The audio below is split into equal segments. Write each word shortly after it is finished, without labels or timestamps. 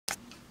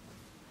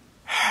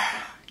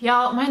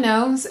Y'all, my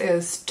nose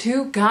is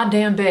too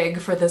goddamn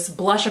big for this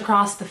blush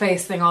across the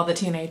face thing all the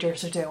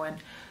teenagers are doing.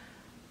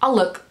 Oh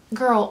look,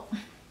 girl.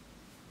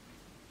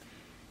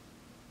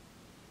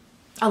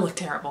 I look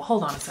terrible.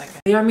 Hold on a second.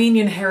 The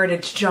Armenian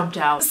heritage jumped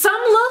out. Some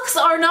looks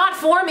are not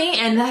for me,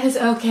 and that is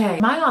okay.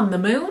 Am I on the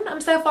moon? I'm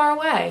so far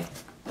away.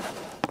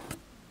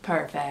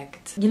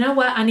 Perfect. You know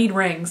what? I need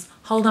rings.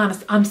 Hold on.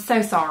 I'm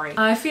so sorry.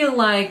 I feel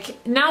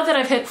like now that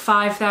I've hit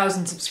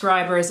 5,000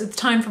 subscribers, it's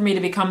time for me to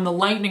become the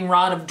lightning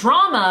rod of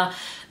drama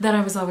that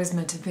I was always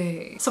meant to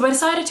be. So I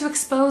decided to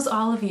expose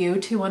all of you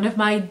to one of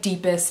my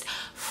deepest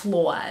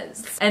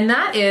flaws. And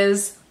that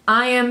is,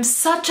 I am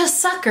such a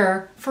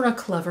sucker for a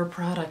clever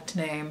product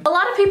name. A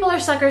lot of people are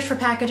suckers for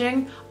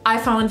packaging.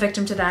 I've fallen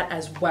victim to that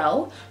as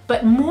well.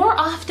 But more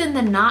often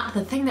than not,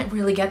 the thing that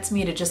really gets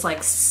me to just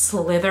like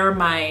slither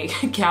my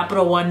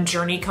Capital One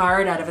Journey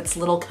card out of its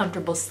little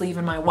comfortable sleeve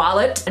in my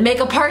wallet and make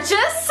a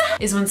purchase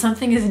is when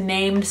something is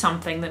named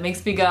something that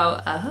makes me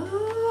go,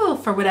 oh,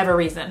 for whatever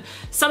reason.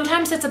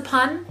 Sometimes it's a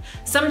pun,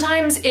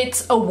 sometimes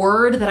it's a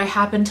word that I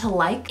happen to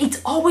like.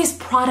 It's always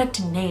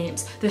product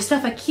names. There's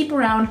stuff I keep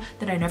around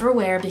that I never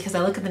wear because I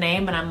look at the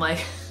name and I'm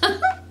like,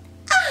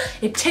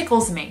 it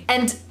tickles me.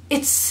 And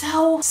it's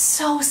so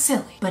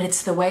silly, but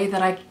it's the way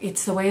that I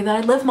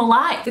live my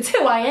life. It's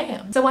who I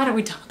am. So why don't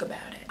we talk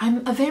about it?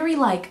 I'm a very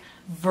like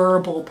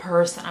verbal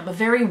person. I'm a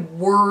very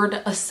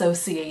word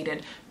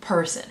associated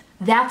person.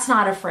 That's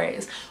not a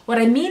phrase. What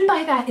I mean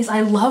by that is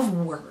I love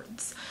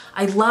words.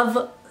 I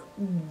love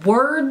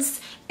words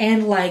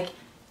and like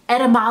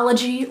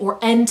etymology or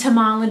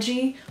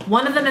entomology.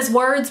 One of them is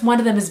words, one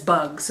of them is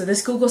bugs. So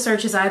this Google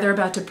search is either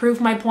about to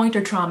prove my point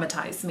or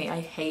traumatize me.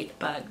 I hate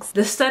bugs.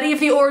 The study of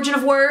the origin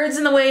of words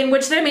and the way in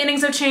which their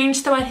meanings have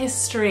changed throughout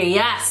history.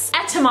 Yes,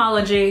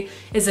 etymology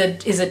is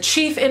a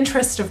chief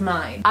interest of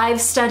mine. I've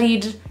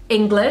studied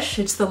English,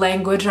 it's the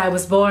language I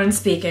was born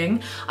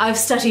speaking. I've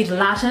studied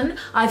Latin,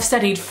 I've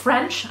studied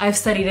French, I've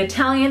studied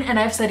Italian, and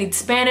I've studied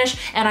Spanish,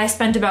 and I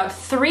spent about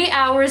 3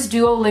 hours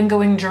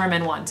Duolingoing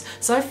German once.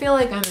 So I feel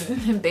like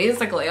I'm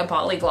basically a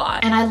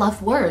polyglot. And I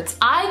love words.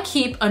 I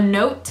keep a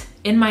note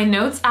in my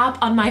notes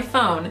app on my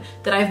phone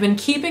that I've been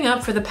keeping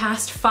up for the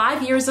past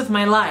 5 years of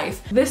my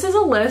life. This is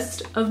a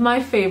list of my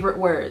favorite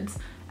words.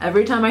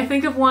 Every time I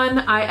think of one,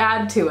 I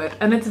add to it,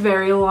 and it's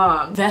very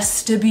long.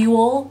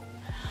 Vestibule.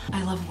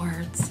 I love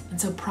words,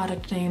 and so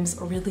product names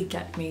really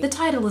get me. The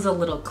title is a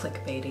little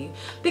clickbaity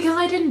because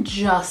I didn't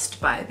just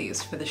buy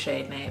these for the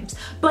shade names,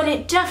 but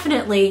it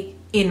definitely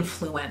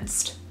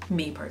influenced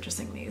me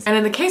purchasing these. And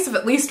in the case of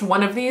at least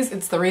one of these,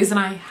 it's the reason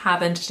I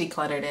haven't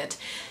decluttered it,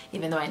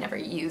 even though I never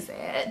use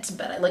it.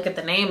 But I look at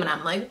the name and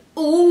I'm like,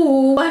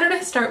 ooh, why don't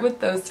I start with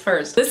those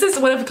first? This is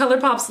one of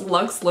Colourpop's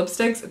Luxe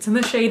lipsticks. It's in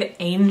the shade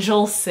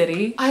Angel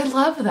City. I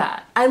love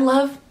that. I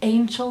love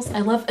angels.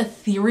 I love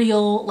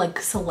ethereal, like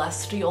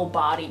celestial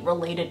body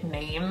related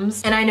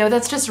names. And I know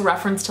that's just a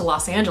reference to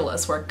Los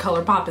Angeles where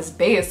Colourpop is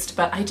based,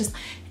 but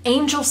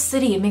Angel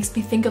City, it makes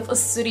me think of a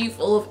city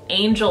full of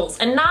angels,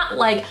 and not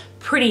like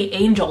pretty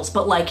angels,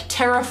 but like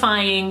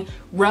terrifying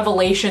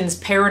Revelations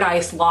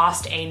Paradise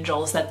Lost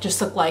angels that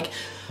just look like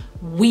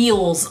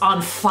wheels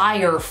on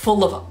fire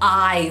full of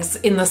eyes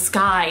in the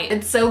sky.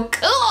 It's so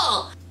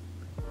cool.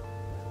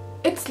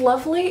 It's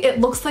lovely. It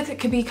looks like it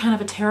could be kind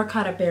of a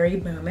terracotta berry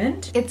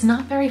moment. It's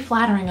not very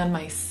flattering on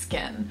my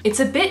skin. It's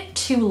a bit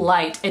too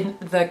light, and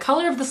the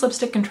color of this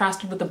lipstick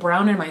contrasted with the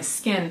brown in my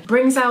skin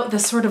brings out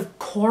this sort of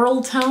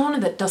coral tone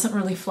that doesn't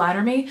really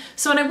flatter me.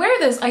 So when I wear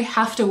this, I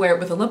have to wear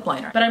it with a lip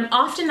liner. But I'm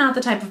often not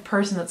the type of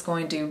person that's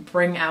going to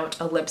bring out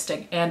a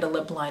lipstick and a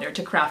lip liner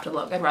to craft a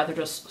look. I'd rather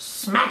just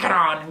smack it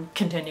on and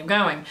continue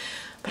going.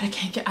 But I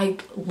can't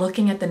get,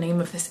 looking at the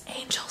name of this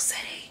Angel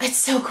City. It's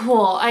so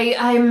cool.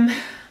 I'm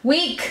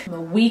weak. I'm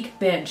a weak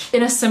bitch.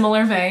 In a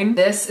similar vein,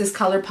 this is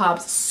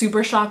Colourpop's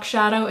Super Shock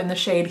Shadow in the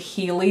shade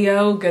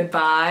Helio.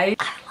 Goodbye.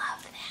 I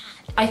love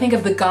that. I think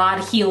of the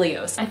god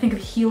Helios. I think of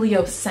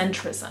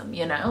heliocentrism,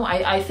 you know?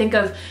 I think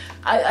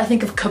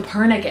of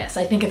Copernicus.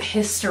 I think of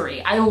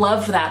history. I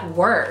love that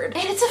word.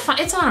 And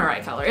it's an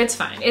alright color. It's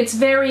fine. It's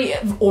very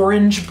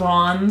orange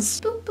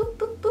bronze. Boop, boop,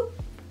 boop, boop.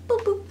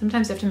 Boop, boop.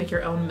 Sometimes you have to make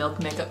your own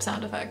milk makeup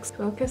sound effects.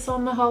 Focus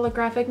on the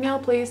holographic nail,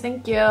 please.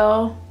 Thank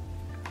you.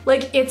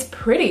 Like, it's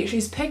pretty.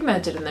 She's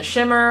pigmented and the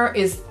shimmer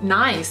is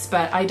nice,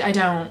 but I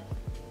don't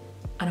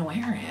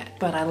wear it.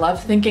 But I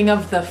love thinking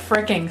of the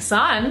fricking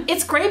sun.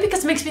 It's great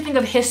because it makes me think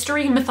of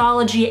history,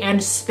 mythology,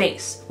 and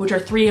space, which are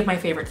 3 of my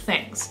favorite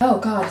things. Oh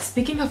God,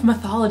 speaking of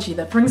mythology,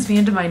 that brings me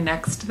into my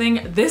next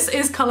thing. This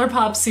is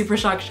Colourpop Super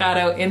Shock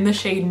Shadow in the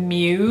shade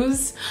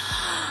Muse.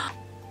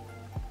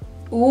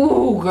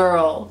 Ooh,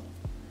 girl.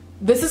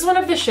 This is one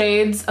of the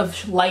shades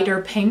of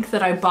lighter pink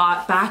that I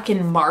bought back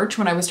in March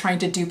when I was trying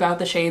to dupe out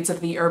the shades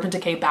of the Urban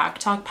Decay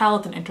Backtalk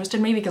palette that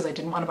interested me because I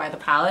didn't want to buy the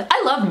palette.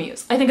 I love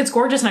Muse. I think it's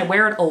gorgeous and I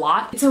wear it a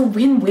lot. It's a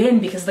win-win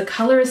because the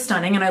color is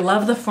stunning and I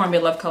love the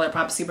formula of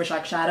Colourpop Super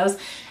Shock Shadows,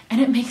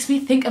 and it makes me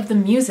think of the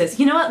muses.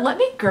 You know what? Let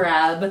me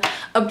grab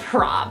a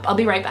prop. I'll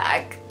be right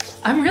back.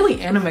 I'm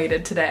really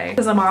animated today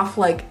because I'm off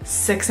like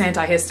 6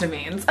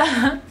 antihistamines.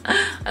 I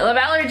love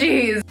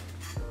allergies.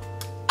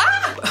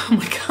 Oh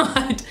my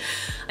God.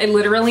 I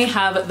literally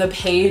have the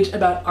page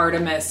about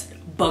Artemis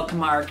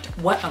bookmarked.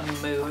 What a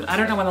mood. I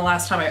don't know when the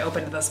last time I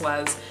opened this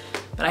was,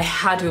 but I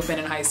had to have been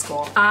in high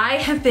school. I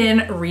have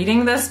been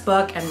reading this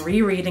book and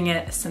rereading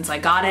it since I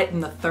got it in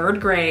the 3rd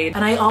grade,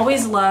 and I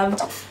always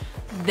loved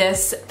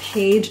this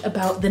page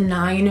about the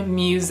 9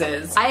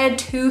 muses. I had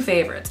 2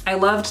 favorites. I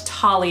loved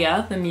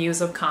Talia, the muse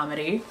of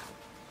comedy.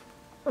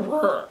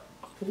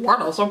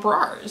 What a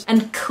surprise.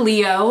 And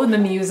Cleo, the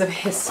muse of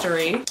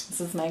history. This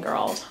is my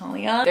girl,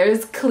 Talia.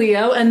 There's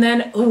Cleo, and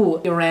then,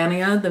 ooh,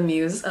 Urania, the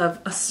muse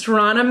of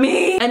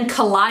astronomy. And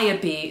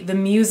Calliope, the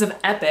muse of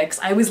epics.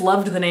 I always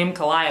loved the name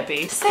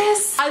Calliope.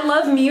 Sis, I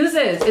love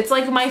muses. It's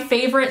like my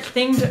favorite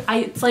thing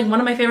it's like one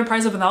of my favorite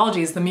parts of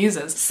mythology is the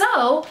muses.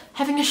 So,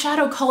 having a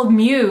shadow called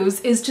Muse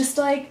is just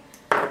like,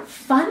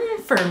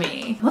 fun for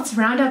me. Let's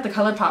round out the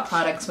Colourpop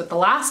products with the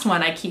last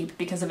one I keep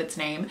because of its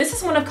name. This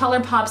is one of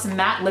Colourpop's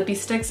matte lippie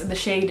sticks in the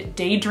shade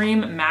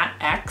Daydream Matte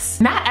X.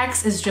 Matte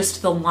X is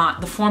just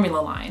the formula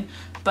line,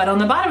 but on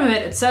the bottom of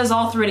it, it says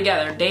all 3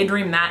 together,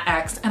 Daydream Matte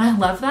X, and I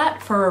love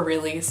that for a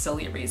really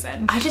silly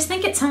reason. I just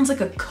think it sounds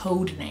like a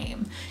code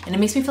name, and it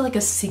makes me feel like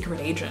a secret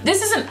agent.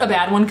 This isn't a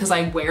bad one because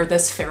I wear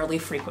this fairly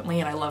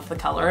frequently and I love the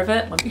color of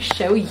it. Let me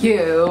show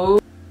you.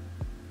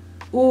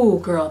 Ooh,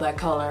 girl, that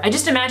color. I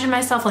just imagine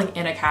myself like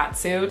in a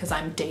catsuit because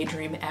I'm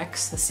Daydream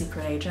X, the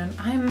secret agent.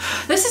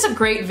 This is a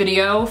great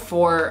video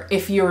for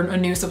if you're a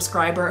new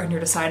subscriber and you're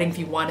deciding if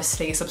you want to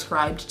stay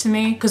subscribed to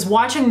me. Because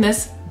watching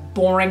this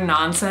boring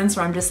nonsense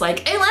where I'm just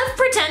like, I love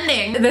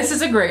pretending. This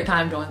is a great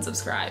time to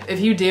unsubscribe. If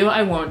you do,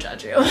 I won't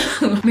judge you.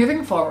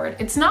 Moving forward,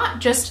 it's not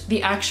just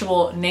the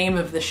actual name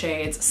of the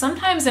shades.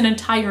 Sometimes an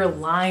entire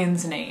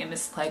line's name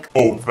is like,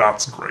 oh,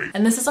 that's great.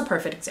 And this is a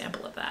perfect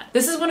example of that.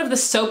 This is one of the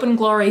Soap &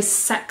 Glory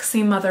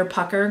Sexy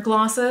Motherpucker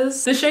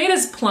glosses. The shade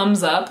is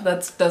Plums Up.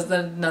 That's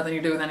nothing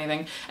to do with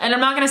anything. And I'm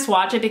not gonna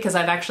swatch it because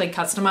I've actually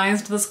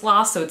customized this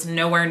gloss, so it's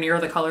nowhere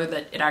near the color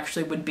that it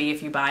actually would be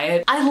if you buy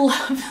it. I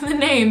love the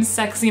name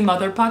Sexy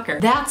Motherpucker.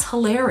 That's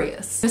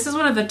hilarious. This is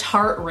one of the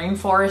Tarte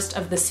Rainforest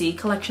of the Sea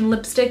collection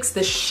lipsticks.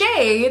 The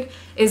shade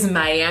is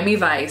Miami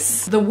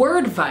Vice. The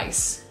word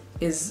Vice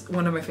is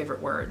one of my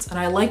favorite words, and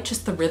I like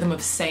just the rhythm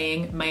of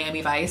saying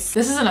Miami Vice.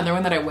 This is another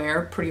one that I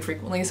wear pretty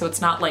frequently, so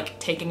it's not like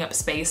taking up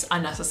space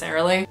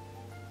unnecessarily.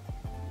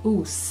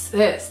 Ooh,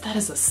 sis, that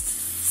is a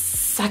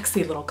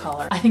sexy little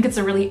color. I think it's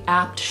a really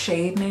apt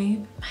shade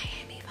name. Miami.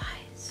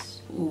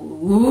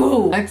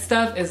 Ooh. Next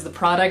up is the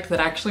product that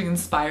actually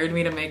inspired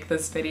me to make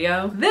this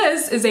video.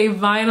 This is a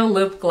vinyl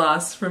lip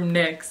gloss from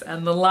NYX,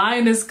 and the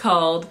line is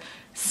called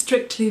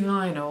Strictly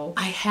Vinyl.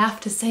 I have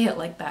to say it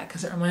like that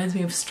because it reminds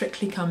me of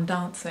Strictly Come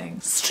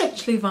Dancing.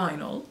 Strictly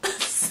Vinyl.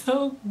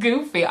 So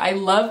goofy. I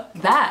love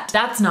that.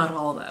 That's not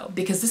all though,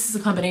 because this is a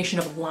combination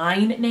of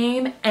line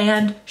name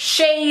and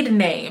shade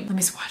name. Let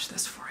me swatch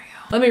this for you.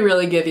 Let me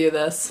really give you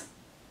this.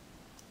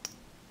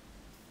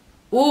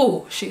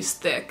 Ooh, she's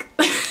thick.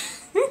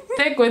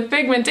 Thick with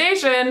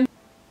pigmentation.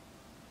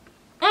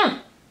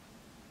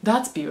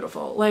 That's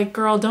beautiful. Like,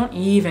 girl, don't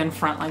even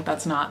front like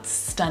that's not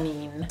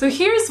stunning. So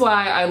here's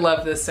why I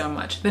love this so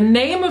much. The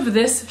name of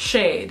this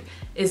shade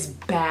is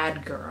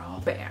Bad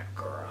Girl. Bad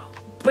Girl.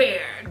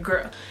 Bad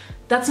Girl.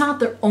 That's not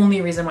the only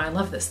reason why I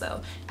love this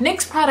though.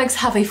 NYX products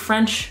have a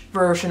French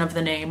version of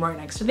the name right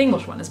next to the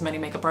English one, as many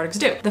makeup artists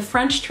do. The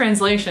French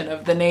translation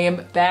of the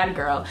name Bad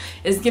Girl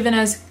is given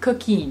as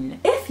coquine.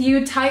 If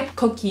you type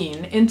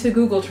coquine into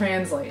Google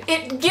Translate,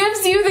 it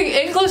gives you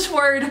the English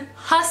word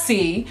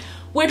hussy,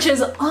 which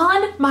is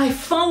on my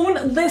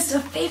phone list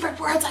of favorite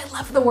words. I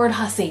love the word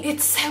hussy.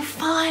 It's so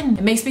fun.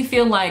 It makes me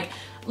feel like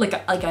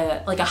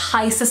a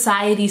high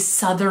society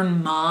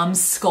Southern mom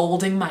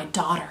scolding my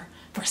daughter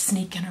for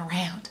sneaking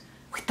around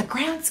with the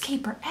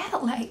groundskeeper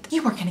Adelaide.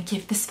 You are gonna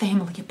give this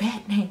family a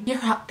bad name.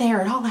 You're out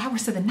there at all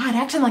hours of the night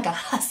acting like a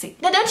hussy.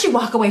 Now don't you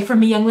walk away from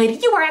me, young lady.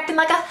 You are acting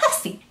like a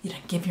hussy. You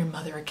didn't give your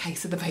mother a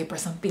case of the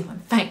vapors. I'm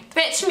feeling faint.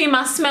 Fetch me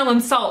my smelling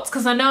salts,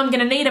 cause I know I'm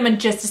gonna need them in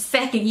just a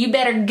second. You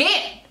better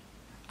get.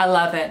 I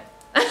love it.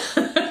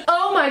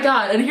 Oh my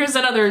God, and here's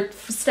another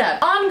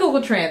step. On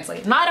Google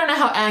Translate, and I don't know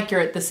how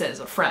accurate this is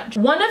of French.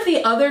 One of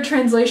the other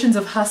translations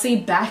of hussy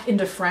back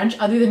into French,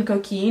 other than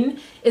coquine,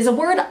 is a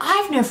word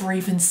I've never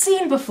even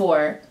seen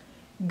before.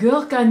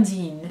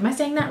 Gourgandine. Am I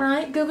saying that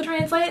right? Google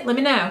Translate? Let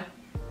me know.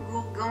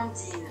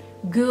 Gourgandine.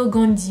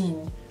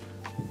 Gourgandine.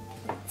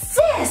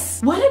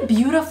 Sis! What a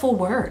beautiful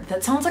word.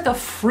 That sounds like a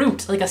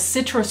fruit, like a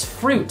citrus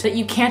fruit that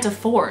you can't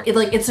afford.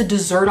 It's a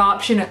dessert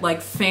option at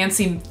like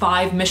fancy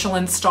 5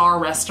 Michelin star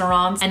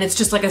restaurants, and it's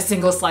just like a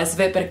single slice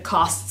of it, but it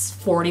costs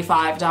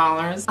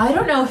 $45. I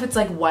don't know if it's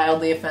like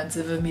wildly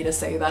offensive of me to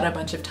say that a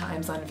bunch of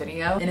times on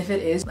video, and if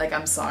it is, like,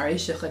 I'm sorry,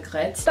 je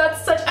regrette.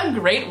 That's such a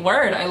great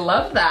word. I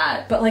love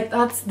that. But like,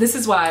 this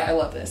is why I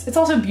love this. It's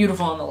also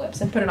beautiful on the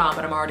lips. I put it on,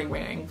 but I'm already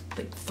wearing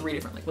like 3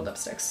 different liquid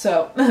lipsticks.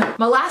 So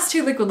my last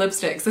 2 liquid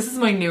lipsticks, this is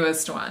my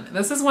newest one.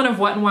 This is one of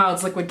Wet n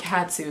Wild's Liquid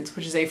Catsuits,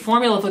 which is a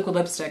formula of liquid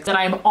lipsticks that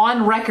I am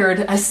on record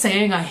as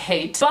saying I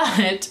hate,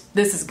 but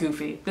this is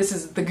goofy. This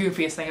is the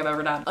goofiest thing I've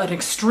ever done. An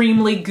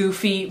extremely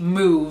goofy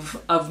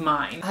move of mine.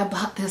 mind. I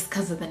bought this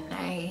because of the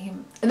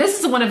name. And this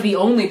is one of the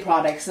only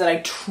products that I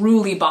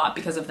truly bought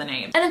because of the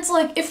name. And it's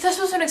like, if this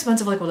was an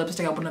expensive liquid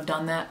lipstick, I wouldn't have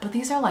done that, but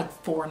these are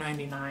like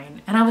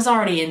 $4.99. And I was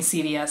already in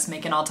CVS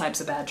making all types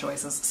of bad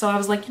choices. So I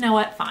was like, you know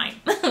what, fine.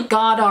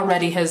 God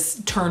already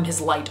has turned his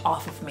light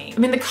off of me. I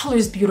mean, the color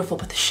is beautiful,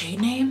 but the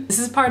shade name? This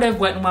is part of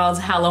Wet n Wild's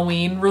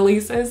Halloween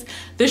releases.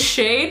 The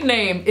shade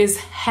name is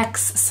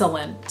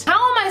hex-cellent.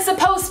 How am I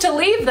supposed to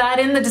leave that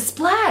in the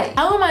display?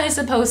 How am I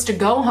supposed to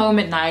go home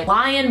at night,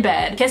 lie in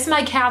bed, kiss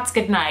my cats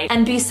goodnight,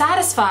 and be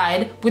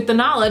satisfied with the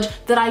knowledge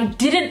that I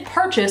didn't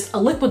purchase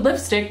a liquid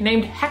lipstick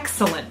named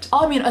hex-cellent?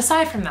 I mean,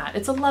 aside from that,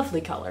 it's a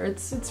lovely color.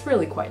 It's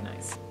really quite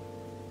nice.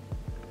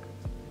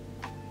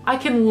 I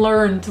can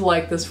learn to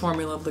like this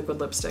formula of liquid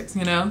lipsticks,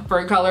 you know? For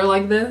a color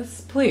like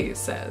this, please,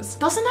 says.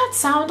 Doesn't that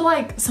sound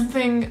like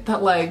something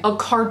that like a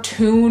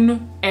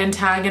cartoon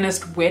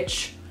antagonist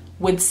witch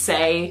would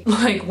say,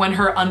 like when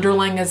her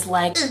underling is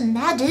like,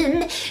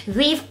 "Madam,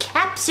 we've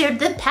captured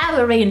the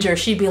Power Ranger."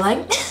 She'd be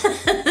like,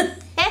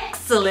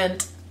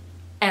 "Excellent."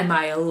 Am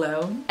I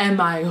alone? Am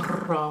I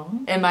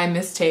wrong? Am I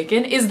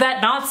mistaken? Is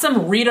that not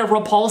some Rita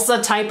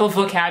Repulsa type of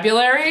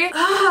vocabulary?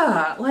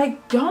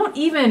 Like, don't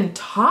even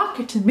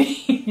talk to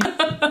me.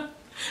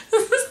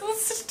 This is the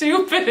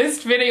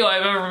stupidest video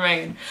I've ever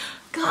made.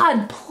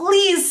 God,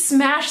 please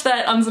smash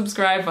that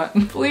unsubscribe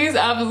button. Please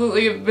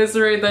absolutely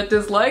eviscerate that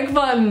dislike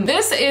button.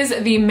 This is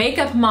the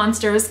Makeup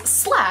Monsters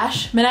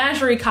 /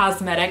 Menagerie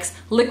Cosmetics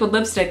liquid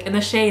lipstick in the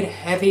shade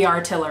Heavy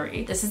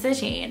Artillery. This is the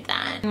shade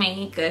that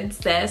my good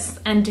sis,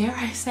 and dare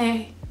I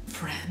say,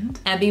 friend,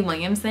 Abby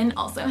Williamson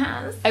also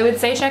has. I would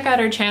say check out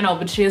her channel,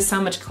 but she has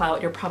so much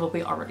clout, you're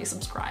probably already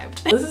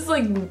subscribed. This is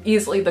like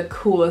easily the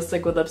coolest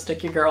liquid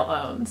lipstick your girl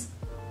owns.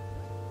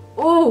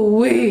 Ooh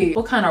wee!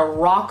 What kind of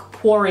rock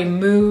quarry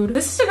mood?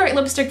 This is a great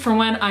lipstick for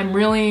when I'm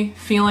really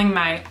feeling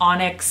my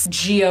Onyx,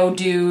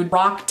 Geodude,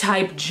 rock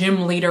type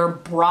gym leader,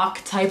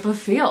 Brock type of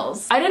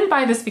feels. I didn't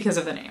buy this because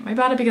of the name. I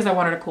bought it because I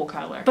wanted a cool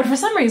color. But for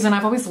some reason,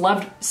 I've always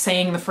loved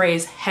saying the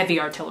phrase heavy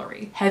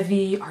artillery.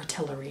 Heavy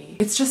artillery.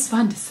 It's just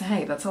fun to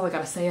say. That's all I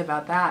gotta say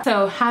about that.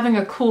 So having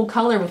a cool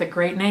color with a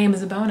great name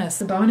is a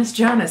bonus. A bonus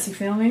Jonas, you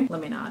feel me?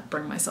 Let me not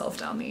bring myself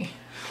down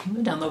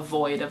the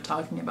void of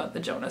talking about the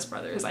Jonas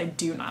Brothers. I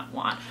do not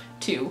want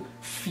to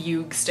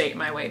fugue state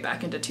my way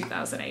back into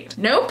 2008.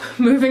 Nope,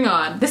 moving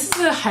on. This is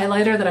a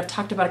highlighter that I've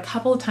talked about a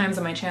couple of times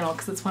on my channel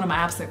because it's one of my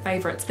absolute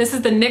favorites. This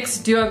is the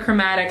NYX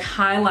Duo-crhomatic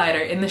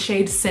highlighter in the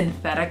shade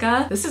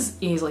Synthetica. This is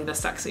easily the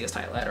sexiest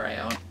highlighter I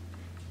own.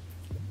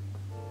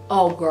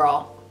 Oh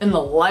girl, in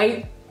the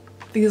light,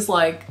 these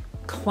like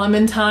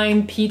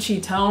clementine peachy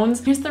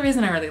tones. Here's the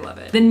reason I really love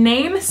it. The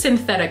name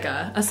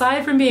Synthetica,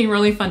 aside from being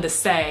really fun to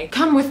say,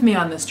 come with me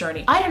on this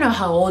journey. I don't know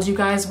how old you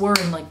guys were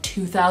in like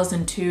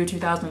 2002,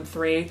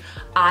 2003.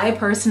 I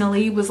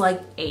personally was like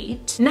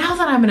 8. Now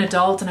that I'm an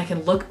adult and I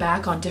can look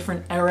back on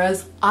different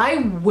eras, I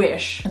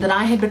wish that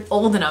I had been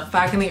old enough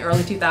back in the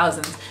early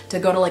 2000s to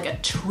go to like a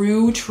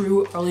true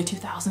early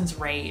 2000s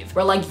rave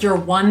where like your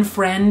one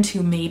friend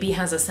who maybe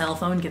has a cell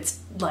phone gets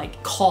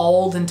like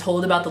called and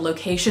told about the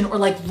location, or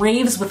like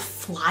raves with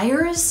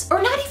flyers,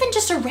 or not even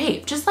just a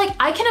rave, just like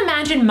I can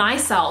imagine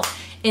myself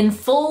in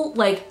full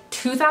like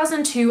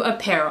 2002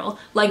 apparel,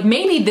 like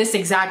maybe this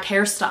exact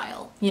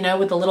hairstyle, you know,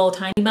 with the little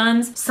tiny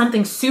buns,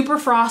 something super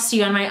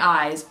frosty on my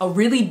eyes, a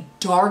really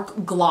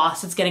dark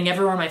gloss that's getting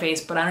everywhere on my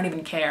face, but I don't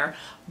even care.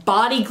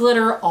 Body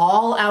glitter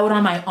all out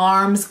on my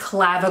arms,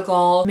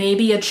 clavicle,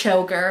 maybe a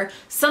choker,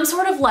 some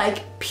sort of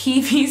like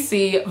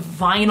PVC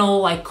vinyl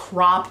like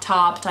crop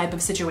top type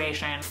of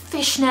situation.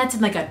 Fishnets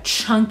and like a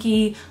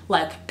chunky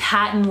like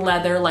patent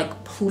leather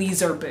like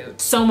pleaser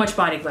boot. So much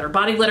body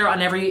glitter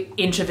on every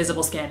inch of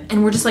visible skin.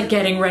 And we're just like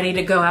getting ready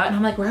to go out and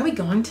I'm like, where are we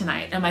going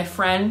tonight? And my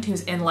friend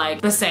who's in like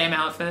the same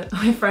outfit,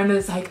 my friend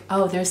is like,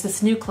 oh, there's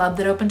this new club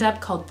that opened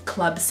up called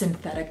Club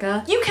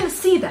Synthetica. You can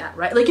see that,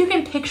 right? Like you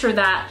can picture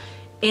that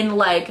in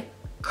like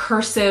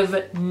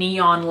cursive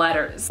neon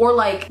letters or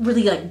like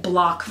really like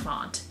block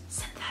font.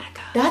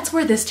 Synthetica. That's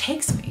where this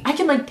takes me. I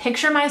can like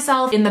picture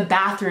myself in the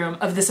bathroom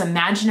of this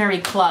imaginary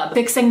club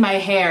fixing my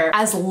hair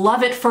as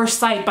Love at First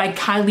Sight by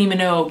Kylie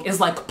Minogue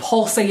is like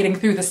pulsating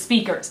through the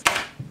speakers.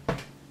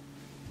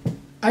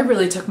 I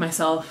really took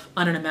myself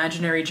on an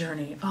imaginary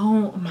journey.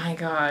 Oh my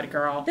God,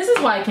 girl. This is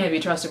why I can't be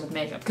trusted with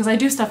makeup, because I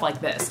do stuff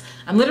like this.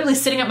 I'm literally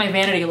sitting at my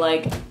vanity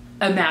like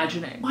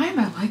imagining. Why am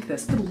I like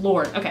this? Good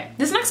Lord. Okay,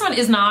 this next one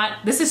is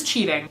not, this is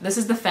cheating. This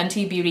is the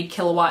Fenty Beauty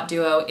Killawatt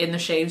Duo in the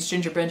shades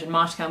Ginger Binge and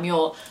Moscow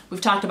Mule. We've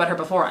talked about her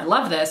before. I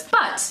love this,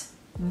 but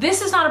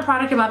this is not a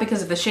product I bought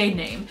because of the shade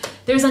name.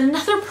 There's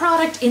another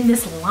product in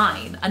this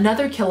line,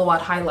 another Killawatt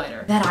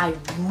highlighter that I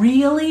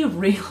really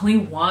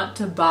want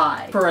to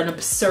buy for an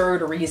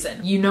absurd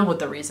reason. You know what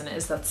the reason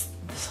is, that's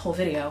this whole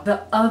video.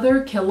 The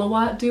other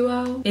Killawatt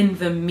Duo in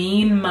the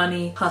Mean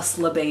Money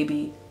Hustla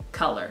Baby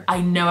color.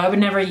 I know I would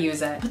never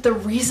use it, but the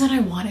reason I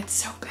want it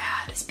so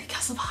bad is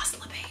because of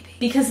Hustla Baby.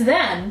 Because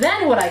then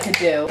what I could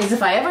do is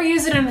if I ever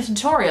use it in a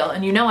tutorial,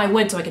 and you know I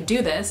would so I could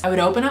do this, I would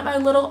open up my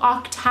little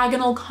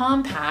octagonal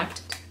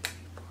compact,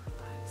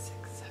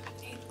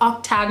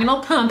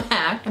 octagonal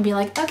compact and be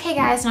like, okay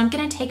guys, now I'm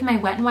gonna take my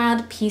Wet n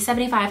Wild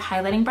P75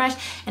 highlighting brush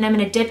and I'm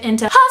gonna dip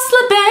into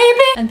Hustla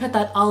Baby and put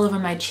that all over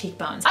my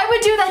cheekbones. I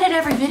would do that in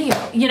every video.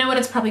 You know what,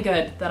 it's probably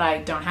good that I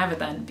don't have it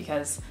then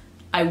because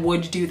I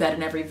would do that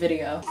in every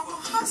video.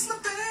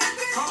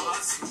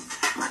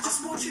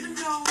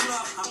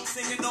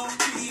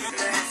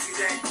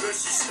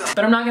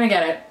 But I'm not gonna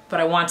get it, but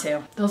I want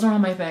to. Those are all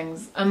my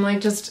things. I'm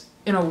like just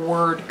in a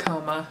word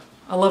coma.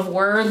 I love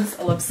words,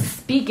 I love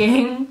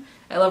speaking,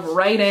 I love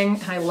writing,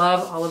 and I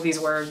love all of these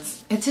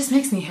words. It just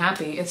makes me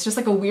happy. It's just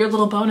like a weird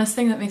little bonus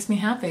thing that makes me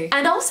happy.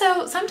 And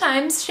also,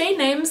 sometimes shade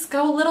names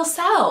go a little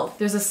south.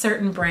 There's a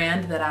certain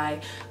brand that I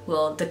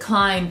will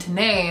decline to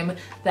name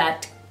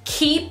that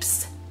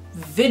keeps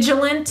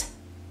vigilant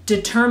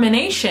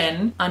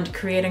determination on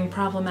creating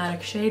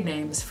problematic shade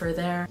names for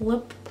their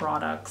lip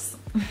products.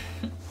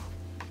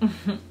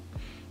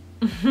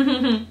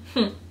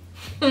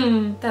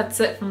 That's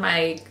it for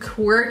my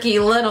quirky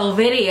little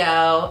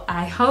video.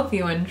 I hope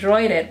you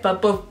enjoyed it,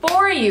 but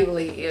before you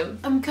leave,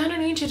 I'm gonna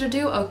need you to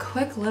do a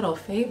quick little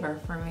favor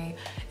for me.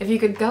 If you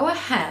could go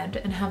ahead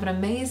and have an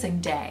amazing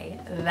day,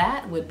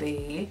 that would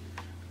be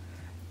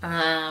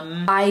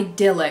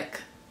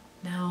idyllic.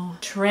 No,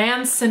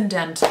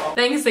 transcendental.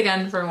 Thanks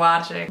again for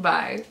watching.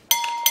 Bye.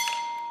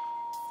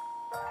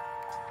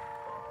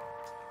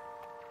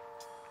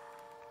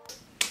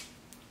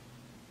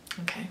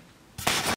 Okay.